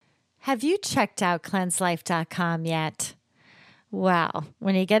Have you checked out cleanselife.com yet? Well,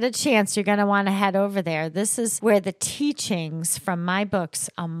 when you get a chance, you're going to want to head over there. This is where the teachings from my books,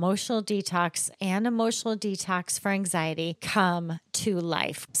 Emotional Detox and Emotional Detox for Anxiety, come to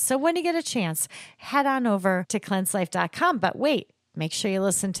life. So when you get a chance, head on over to cleanselife.com. But wait, make sure you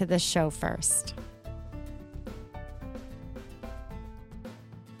listen to this show first.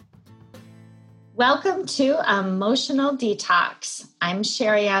 Welcome to Emotional Detox. I'm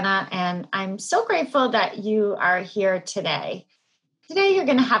Sherianna, and I'm so grateful that you are here today. Today, you're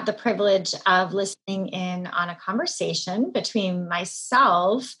going to have the privilege of listening in on a conversation between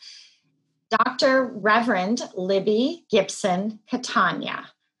myself, Dr. Reverend Libby Gibson Catania.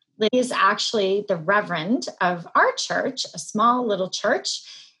 Libby is actually the Reverend of our church, a small little church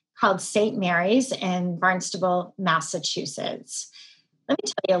called St. Mary's in Barnstable, Massachusetts. Let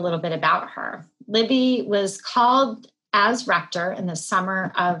me tell you a little bit about her. Libby was called as rector in the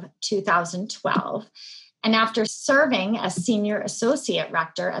summer of 2012. And after serving as senior associate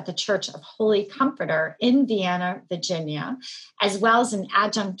rector at the Church of Holy Comforter in Vienna, Virginia, as well as an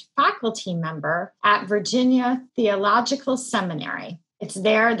adjunct faculty member at Virginia Theological Seminary. It's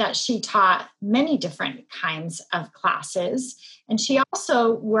there that she taught many different kinds of classes. And she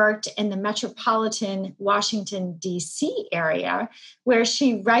also worked in the metropolitan Washington, D.C. area, where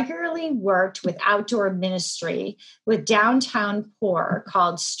she regularly worked with outdoor ministry with downtown poor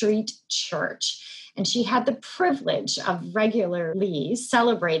called Street Church. And she had the privilege of regularly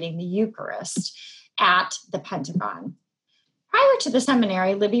celebrating the Eucharist at the Pentagon. Prior to the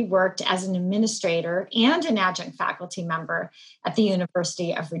seminary, Libby worked as an administrator and an adjunct faculty member at the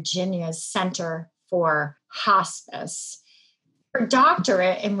University of Virginia's Center for Hospice. Her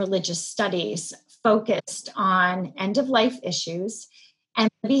doctorate in religious studies focused on end-of-life issues, and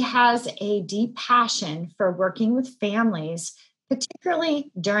Libby has a deep passion for working with families, particularly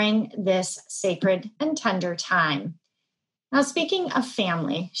during this sacred and tender time. Now, speaking of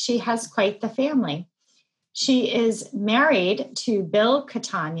family, she has quite the family. She is married to Bill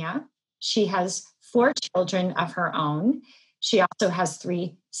Catania. She has 4 children of her own. She also has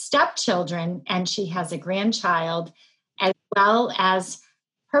 3 stepchildren, and she has a grandchild, as well as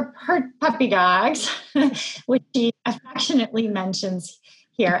her puppy dogs, which she affectionately mentions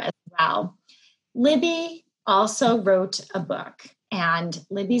here as well. Libby also wrote a book, and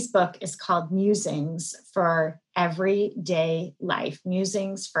Libby's book is called Musings for Everyday Life.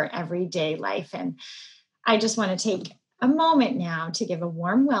 Musings for Everyday Life. And I just want to take a moment now to give a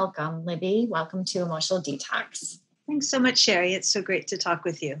warm welcome. Libby, welcome to Emotional Detox. Thanks so much, Sherry. It's so great to talk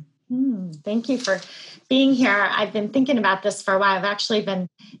with you. Thank you for being here. I've been thinking about this for a while. I've actually been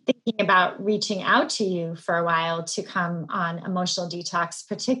thinking about reaching out to you for a while to come on Emotional Detox,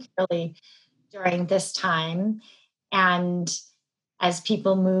 particularly during this time. And as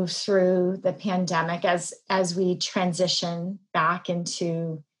people move through the pandemic, as we transition back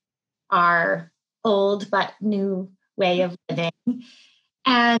into our old but new way of living.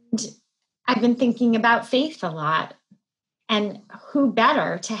 And I've been thinking about faith a lot, and who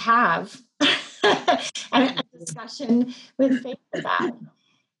better to have a discussion with faith about.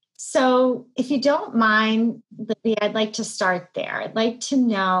 So if you don't mind, Libby, I'd like to start there. I'd like to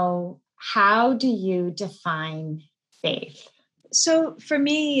know, how do you define faith? So for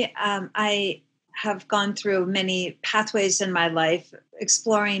me, I have gone through many pathways in my life,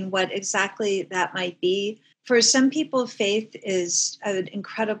 exploring what exactly that might be. For some people, faith is an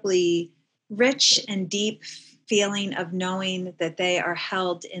incredibly rich and deep feeling of knowing that they are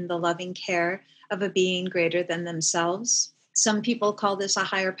held in the loving care of a being greater than themselves. Some people call this a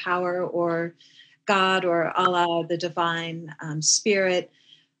higher power, or God, or Allah, the divine spirit,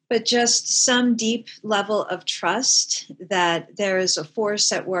 but just some deep level of trust that there is a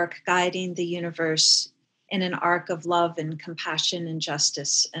force at work guiding the universe in an arc of love and compassion and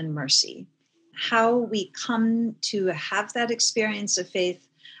justice and mercy. How we come to have that experience of faith,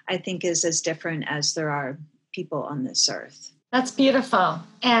 I think, is as different as there are people on this earth. That's beautiful.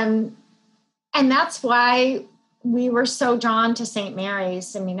 And that's why we were so drawn to St.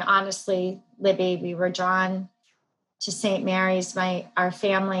 Mary's. I mean, honestly, Libby, we were drawn to St. Mary's. Our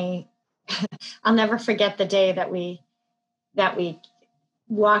family, I'll never forget the day that we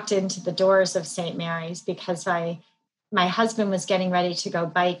walked into the doors of St. Mary's, because my husband was getting ready to go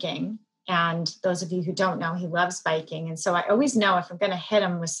biking. And those of you who don't know, he loves biking. And so I always know if I'm going to hit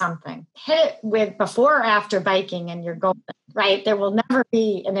him with something, hit it with before or after biking, and you're golden, right? There will never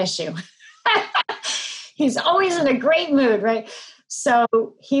be an issue. He's always in a great mood, right? So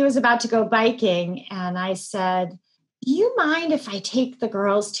he was about to go biking, and I said, do you mind if I take the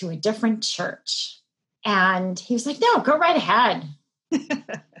girls to a different church? And he was like, no, go right ahead.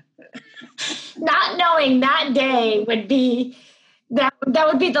 not knowing that day would be that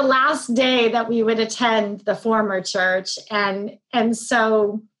would be the last day that we would attend the former church. And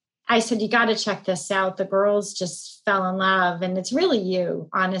so I said, you got to check this out. The girls just fell in love. And it's really you,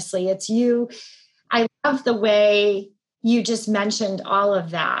 honestly. It's you. I love the way you just mentioned all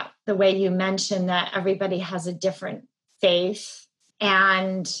of that, the way you mentioned that everybody has a different faith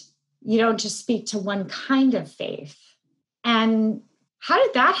and you don't just speak to one kind of faith. And how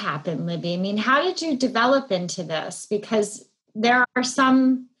did that happen, Libby? I mean, how did you develop into this? Because there are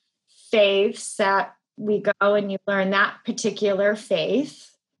some faiths that we go and you learn that particular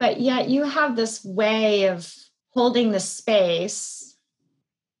faith, but yet you have this way of holding the space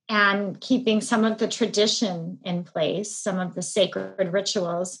and keeping some of the tradition in place, some of the sacred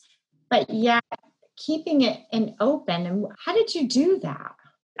rituals, but yet keeping it open. And how did you do that?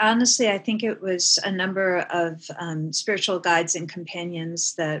 Honestly, I think it was a number of spiritual guides and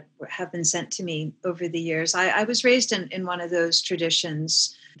companions that have been sent to me over the years. I was raised in one of those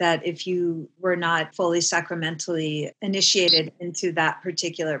traditions that if you were not fully sacramentally initiated into that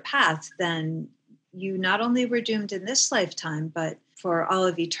particular path, then you not only were doomed in this lifetime, but for all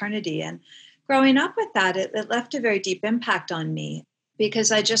of eternity. And growing up with that, it left a very deep impact on me,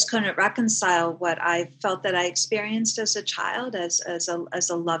 because I just couldn't reconcile what I felt that I experienced as a child, as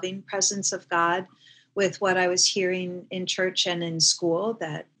a loving presence of God, with what I was hearing in church and in school,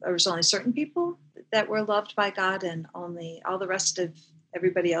 that there was only certain people that were loved by God and only all the rest of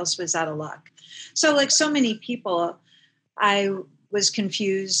everybody else was out of luck. So like so many people, I was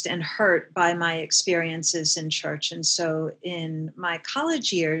confused and hurt by my experiences in church. And so in my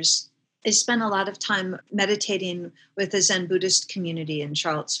college years, I spent a lot of time meditating with a Zen Buddhist community in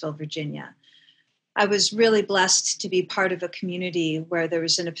Charlottesville, Virginia. I was really blessed to be part of a community where there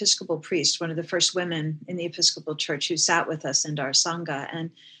was an Episcopal priest, one of the first women in the Episcopal Church, who sat with us in our Sangha. And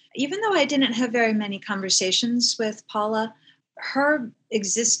even though I didn't have very many conversations with Paula, her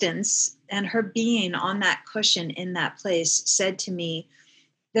existence and her being on that cushion in that place said to me,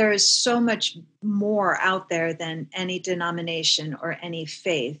 there is so much more out there than any denomination or any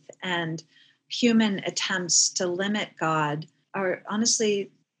faith. And human attempts to limit God are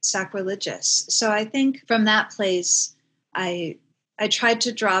honestly sacrilegious. So I think from that place, I tried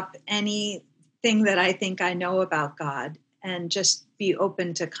to drop anything that I think I know about God and just be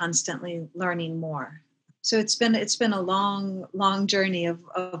open to constantly learning more. So it's been a long, long journey of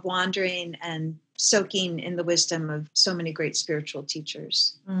wandering and soaking in the wisdom of so many great spiritual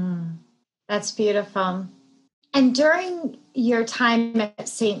teachers. That's beautiful. And during your time at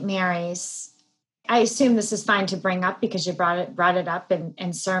St. Mary's, I assume this is fine to bring up because you brought it up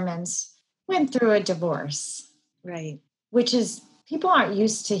in sermons, went through a divorce. Right. Which is, people aren't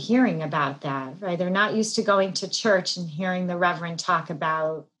used to hearing about that, right? They're not used to going to church and hearing the Reverend talk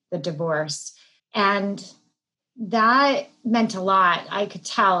about the divorce. And that meant a lot. I could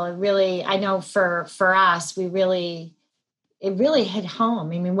tell. I know for us, it really hit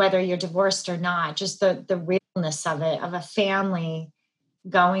home. I mean, whether you're divorced or not, just the realness of it, of a family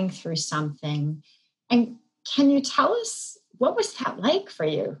going through something. And can you tell us, what was that like for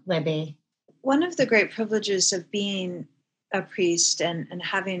you, Libby? One of the great privileges of being a priest and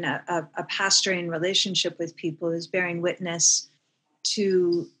having a pastoring relationship with people is bearing witness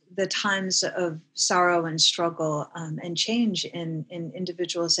to the times of sorrow and struggle and change in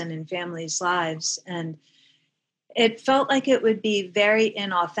individuals and in families' lives. And it felt like it would be very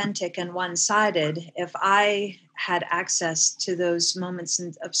inauthentic and one-sided if I had access to those moments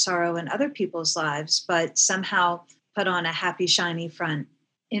of sorrow in other people's lives, but somehow put on a happy, shiny front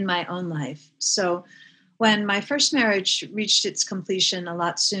in my own life. So when my first marriage reached its completion a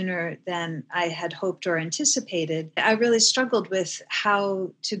lot sooner than I had hoped or anticipated, I really struggled with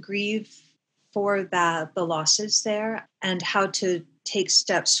how to grieve for the losses there and how to take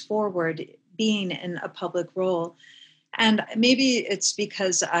steps forward being in a public role. And maybe it's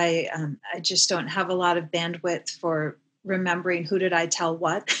because I just don't have a lot of bandwidth for remembering who did I tell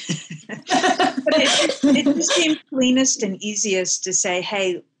what. But it just seemed cleanest and easiest to say,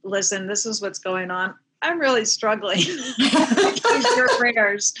 hey, listen, this is what's going on. I'm really struggling. Use your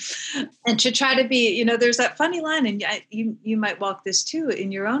prayers. And to try to be, there's that funny line, and you might walk this too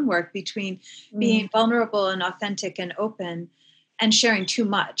in your own work, between being vulnerable and authentic and open and sharing too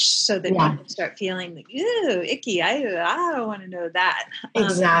much so that people start feeling like, ew, icky. I don't want to know that.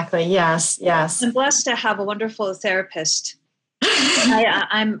 Exactly. Yes. I'm blessed to have a wonderful therapist.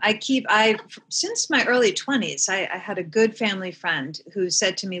 Since my early 20s, I had a good family friend who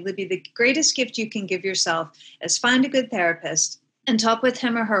said to me, Libby, the greatest gift you can give yourself is find a good therapist and talk with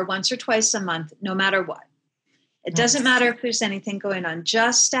him or her once or twice a month, no matter what. It doesn't matter if there's anything going on,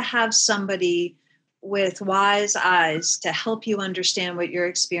 just to have somebody with wise eyes to help you understand what you're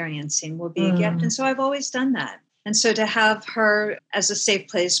experiencing will be a gift. And so I've always done that. And so to have her as a safe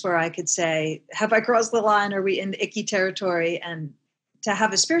place where I could say, have I crossed the line? Are we in icky territory? And to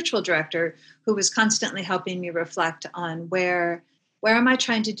have a spiritual director who was constantly helping me reflect on where am I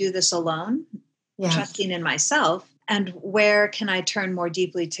trying to do this alone, trusting in myself, and where can I turn more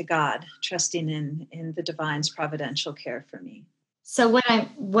deeply to God, trusting in the divine's providential care for me. So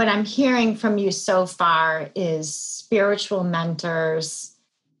what I'm hearing from you so far is spiritual mentors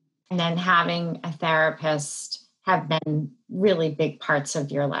and then having a therapist have been really big parts of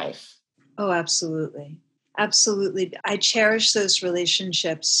your life. Oh, absolutely. Absolutely. I cherish those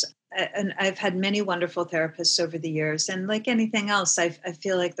relationships. And I've had many wonderful therapists over the years. And like anything else, I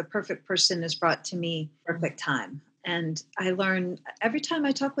feel like the perfect person is brought to me perfect time. And I learn every time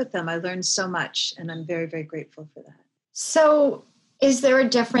I talk with them, I learn so much. And I'm very, very grateful for that. So is there a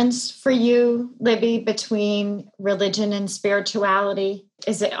difference for you, Libby, between religion and spirituality?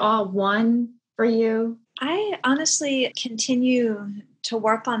 Is it all one for you? I honestly continue to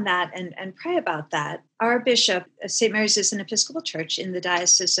work on that and pray about that. Our bishop, St. Mary's, is an Episcopal church in the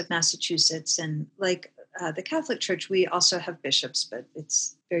Diocese of Massachusetts. And like the Catholic Church, we also have bishops, but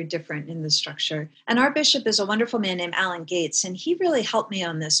it's very different in the structure. And our bishop is a wonderful man named Alan Gates, and he really helped me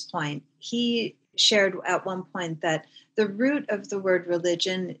on this point. He shared at one point that the root of the word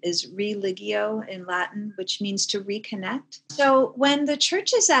religion is religio in Latin, which means to reconnect. So when the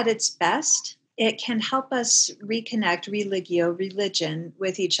church is at its best, it can help us reconnect religio, religion,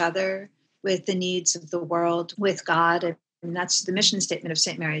 with each other, with the needs of the world, with God. And that's the mission statement of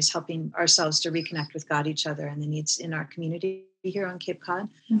St. Mary's, helping ourselves to reconnect with God, each other, and the needs in our community here on Cape Cod.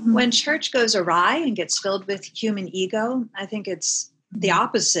 Mm-hmm. When church goes awry and gets filled with human ego, I think it's the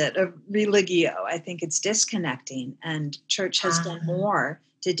opposite of religio. I think it's disconnecting, and church has done more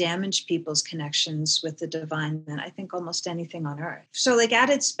to damage people's connections with the divine than I think almost anything on earth. So like at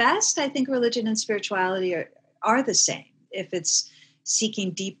its best, I think religion and spirituality are the same. If it's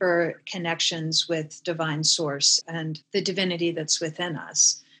seeking deeper connections with divine source and the divinity that's within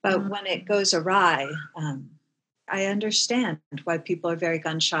us. But when it goes awry, I understand why people are very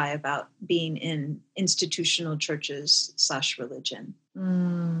gun shy about being in institutional churches / religion.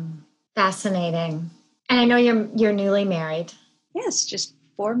 Fascinating. And I know you're newly married. Yes, just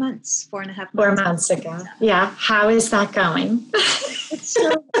 4 months, 4.5 months. 4 months ago. Yeah. How is that going?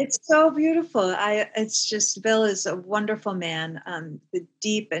 It's so beautiful. It's just, Bill is a wonderful man, with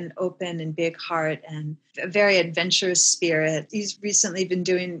deep and open and big heart and a very adventurous spirit. He's recently been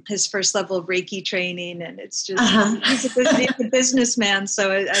doing his first level of Reiki training, and it's just, he's a businessman.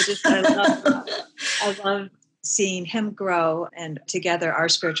 So I love seeing him grow, and together our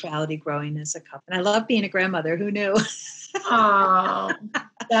spirituality growing as a couple. And I love being a grandmother. Who knew? Oh,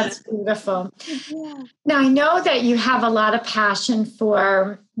 that's beautiful. Yeah. Now, I know that you have a lot of passion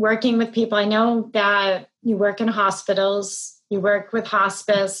for working with people. I know that you work in hospitals, you work with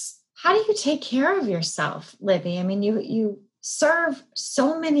hospice. How do you take care of yourself, Libby? I mean, you serve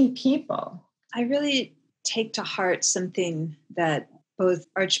so many people. I really take to heart something that both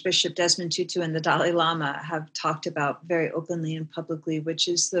Archbishop Desmond Tutu and the Dalai Lama have talked about very openly and publicly, which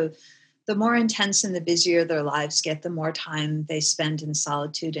is the more intense and the busier their lives get, the more time they spend in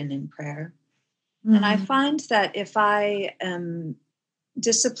solitude and in prayer. Mm-hmm. And I find that if I am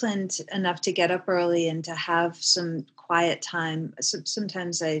disciplined enough to get up early and to have some quiet time,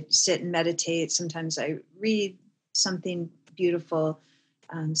 sometimes I sit and meditate, sometimes I read something beautiful,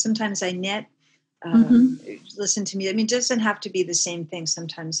 sometimes I knit, listen to music. I mean, it doesn't have to be the same thing.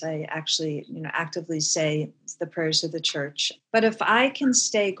 Sometimes I actually, actively say the prayers of the church. But if I can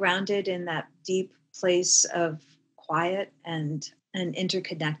stay grounded in that deep place of quiet and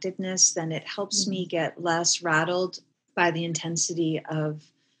interconnectedness, then it helps me get less rattled by the intensity of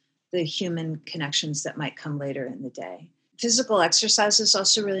the human connections that might come later in the day. Physical exercise is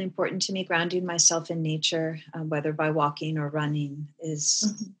also really important to me. Grounding myself in nature, whether by walking or running,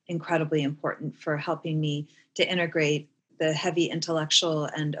 is incredibly important for helping me to integrate the heavy intellectual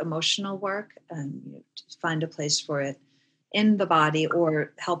and emotional work and find a place for it in the body,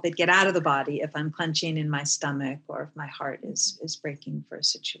 or help it get out of the body if I'm clenching in my stomach or if my heart is breaking for a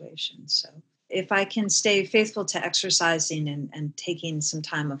situation. So if I can stay faithful to exercising and taking some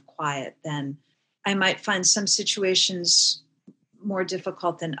time of quiet, then I might find some situations more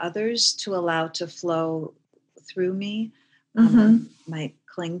difficult than others to allow to flow through me. Might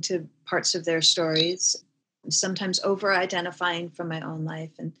cling to parts of their stories, sometimes over-identifying from my own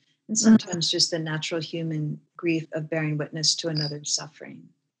life, and sometimes just the natural human grief of bearing witness to another's suffering.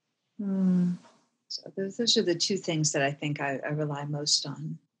 So those are the two things that I think I rely most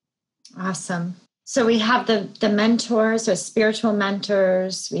on. Awesome. So we have the mentors or spiritual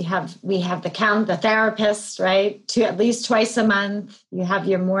mentors. We have the therapist, right? At least twice a month. You have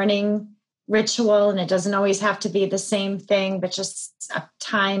your morning ritual, and it doesn't always have to be the same thing, but just a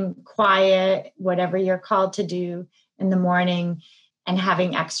time, quiet, whatever you're called to do in the morning, and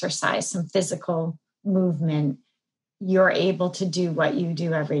having exercise, some physical movement. You're able to do what you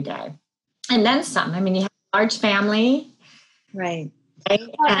do every day. And then some. I mean, you have a large family. Right.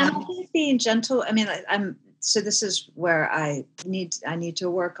 Well, and I think being gentle, I mean, so this is where I need to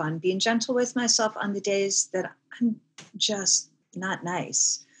work on being gentle with myself on the days that I'm just not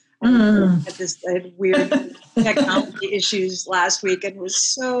nice. I had weird technology issues last week and was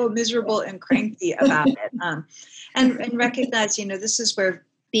so miserable and cranky about it. And recognize, this is where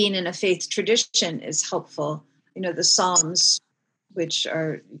being in a faith tradition is helpful. The Psalms, which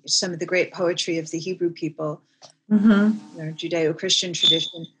are some of the great poetry of the Hebrew people, Judeo-Christian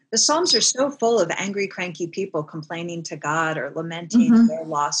tradition. The Psalms are so full of angry, cranky people complaining to God or lamenting their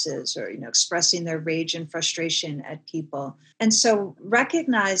losses or, expressing their rage and frustration at people. And so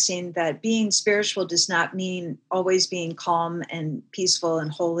recognizing that being spiritual does not mean always being calm and peaceful and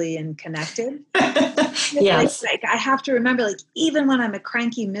holy and connected. Yes. Like I have to remember, even when I'm a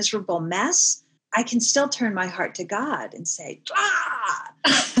cranky, miserable mess, I can still turn my heart to God and say, ah!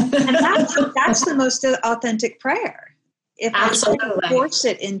 And that's the most authentic prayer. If Absolutely. I force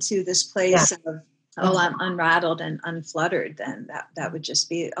it into this place of, I'm unrattled and unfluttered, then that would just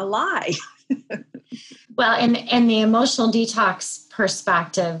be a lie. Well, in the emotional detox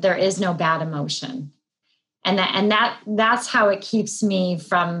perspective, there is no bad emotion. And that's how it keeps me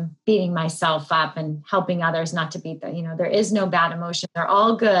from beating myself up and helping others not to beat them. There is no bad emotion. They're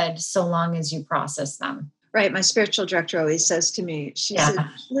all good so long as you process them. Right. My spiritual director always says to me, she says,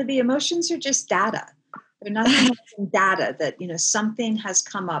 Libby, emotions are just data. They're nothing more than data that, something has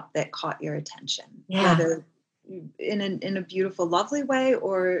come up that caught your attention, whether in a beautiful, lovely way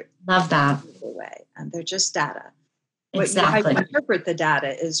or love that way. And they're just data. Exactly. How you interpret the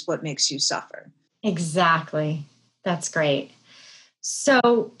data is what makes you suffer. Exactly. That's great.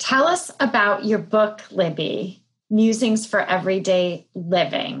 So tell us about your book, Libby, Musings for Everyday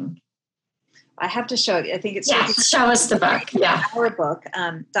Living. I have to show you. I think it's show us the book. Yeah, our book.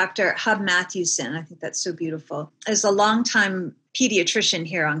 Dr. Hub Matthewson, I think that's so beautiful, is a longtime pediatrician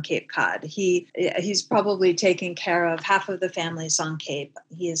here on Cape Cod. He's probably taken care of half of the families on Cape.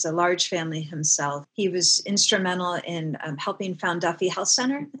 He is a large family himself. He was instrumental in helping found Duffy Health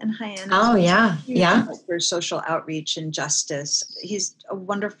Center in Hyannis. Oh, yeah. For social outreach and justice. He's a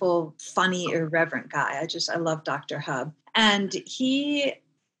wonderful, funny, irreverent guy. I love Dr. Hub. And he,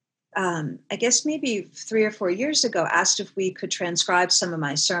 I guess maybe 3 or 4 years ago, asked if we could transcribe some of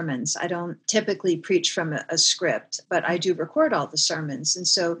my sermons. I don't typically preach from a script, but I do record all the sermons. And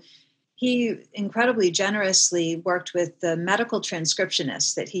so he incredibly generously worked with the medical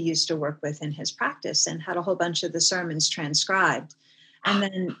transcriptionist that he used to work with in his practice and had a whole bunch of the sermons transcribed. And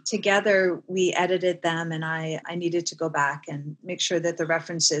then together we edited them, and I needed to go back and make sure that the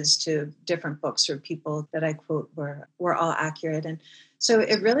references to different books or people that I quote were all accurate. And so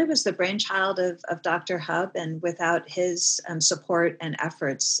it really was the brainchild of Dr. Hub, and without his support and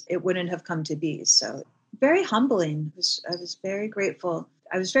efforts, it wouldn't have come to be. So very humbling. I was very grateful.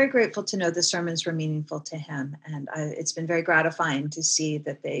 I was very grateful to know the sermons were meaningful to him, and it's been very gratifying to see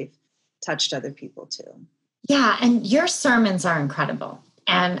that they've touched other people too. Yeah, and your sermons are incredible.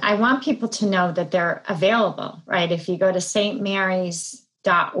 And I want people to know that they're available, right? If you go to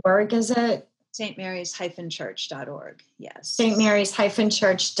stmarys.org, is it? stmarys-church.org, yes.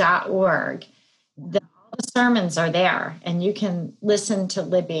 stmarys-church.org. All the sermons are there, and you can listen to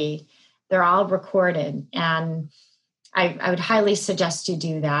Libby. They're all recorded. And I would highly suggest you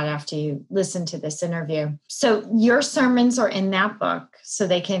do that after you listen to this interview. So your sermons are in that book, so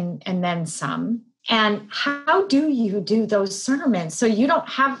they can, and then some. And how do you do those sermons? So you don't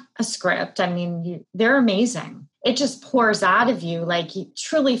have a script. I mean, they're amazing. It just pours out of you. Like, it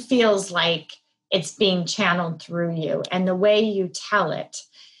truly feels like it's being channeled through you. And the way you tell it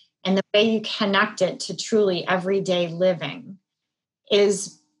and the way you connect it to truly everyday living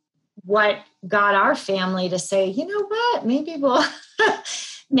is what got our family to say, you know what, maybe we'll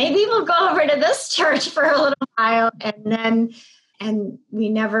go over to this church for a little while. And we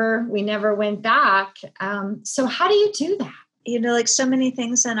never went back. So how do you do that? Like so many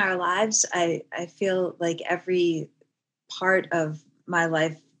things in our lives, I feel like every part of my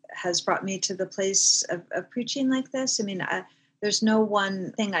life has brought me to the place of preaching like this. I mean, there's no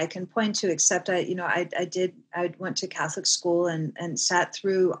one thing I can point to except I went to Catholic school and sat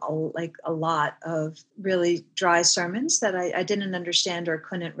through a lot of really dry sermons that I didn't understand or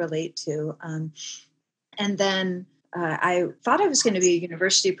couldn't relate to. And then I thought I was going to be a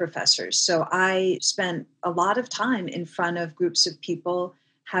university professor. So I spent a lot of time in front of groups of people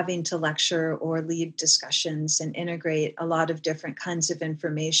having to lecture or lead discussions and integrate a lot of different kinds of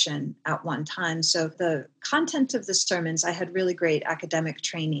information at one time. So the content of the sermons, I had really great academic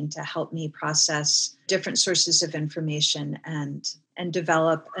training to help me process different sources of information and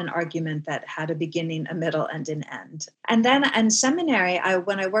develop an argument that had a beginning, a middle, and an end. And then in seminary,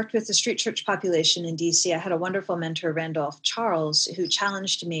 when I worked with the street church population in DC, I had a wonderful mentor, Randolph Charles, who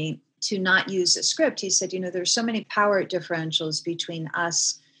challenged me to not use a script. He said, there's so many power differentials between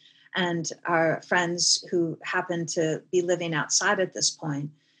us and our friends who happen to be living outside at this point,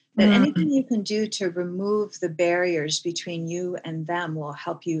 that anything you can do to remove the barriers between you and them will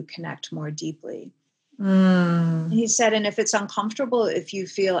help you connect more deeply. And he said, and if it's uncomfortable, if you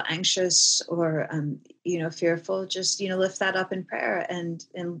feel anxious or, fearful, just, lift that up in prayer and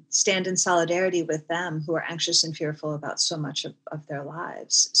stand in solidarity with them who are anxious and fearful about so much of their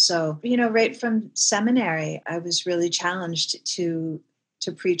lives. So, right from seminary, I was really challenged to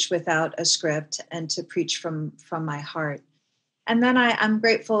preach without a script and to preach from my heart. And then I'm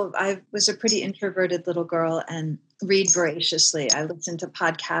grateful. I was a pretty introverted little girl and read voraciously. I listen to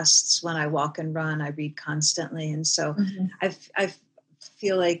podcasts when I walk and run. I read constantly. And so I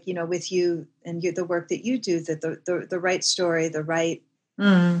feel like, with you and the work that you do, that the right story, the right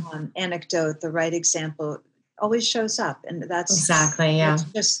anecdote, the right example always shows up. And that's exactly, yeah.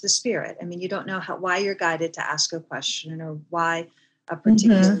 That's just the spirit. I mean, you don't know why you're guided to ask a question or why a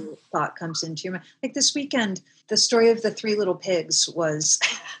particular thought comes into your mind. Like this weekend, the story of the three little pigs was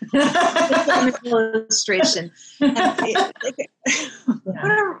an illustration. And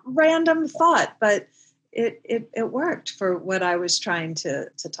what a random thought, but it worked for what I was trying to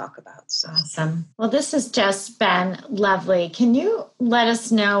talk about. So. Awesome. Well, this has just been lovely. Can you let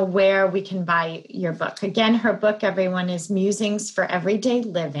us know where we can buy your book? Again, her book, everyone, is Musings for Everyday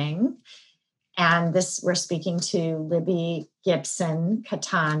Living. And we're speaking to Libby Gibson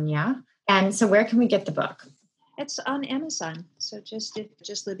Catania. And so where can we get the book? It's on Amazon. So just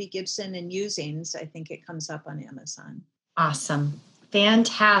Libby Gibson and Musings, I think it comes up on Amazon. Awesome.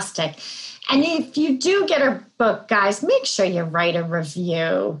 Fantastic. And if you do get her book, guys, make sure you write a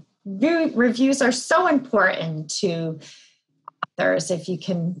review. Reviews are so important to authors if you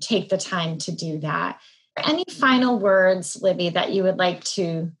can take the time to do that. Any final words, Libby, that you would like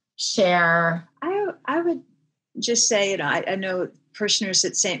to share? I would just say, I know parishioners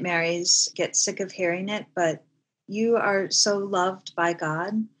at St. Mary's get sick of hearing it, but you are so loved by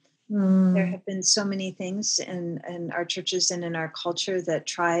God. There have been so many things in our churches and in our culture that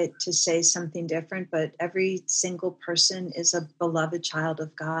try to say something different, but every single person is a beloved child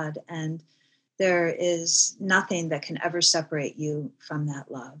of God, and there is nothing that can ever separate you from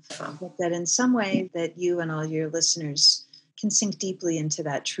that love. But that in some way that you and all your listeners can sink deeply into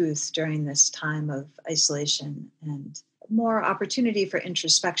that truth during this time of isolation and more opportunity for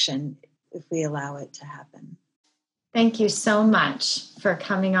introspection if we allow it to happen. Thank you so much for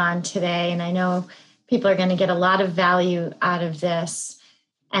coming on today. And I know people are going to get a lot of value out of this.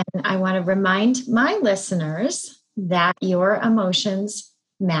 And I want to remind my listeners that your emotions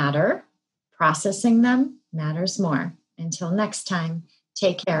matter. Processing them matters more. Until next time,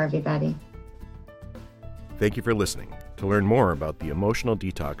 take care, everybody. Thank you for listening. To learn more about the Emotional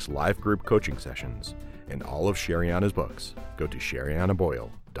Detox live group coaching sessions and all of Sherianna's books, go to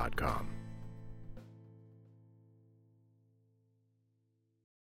sheriannaboyle.com.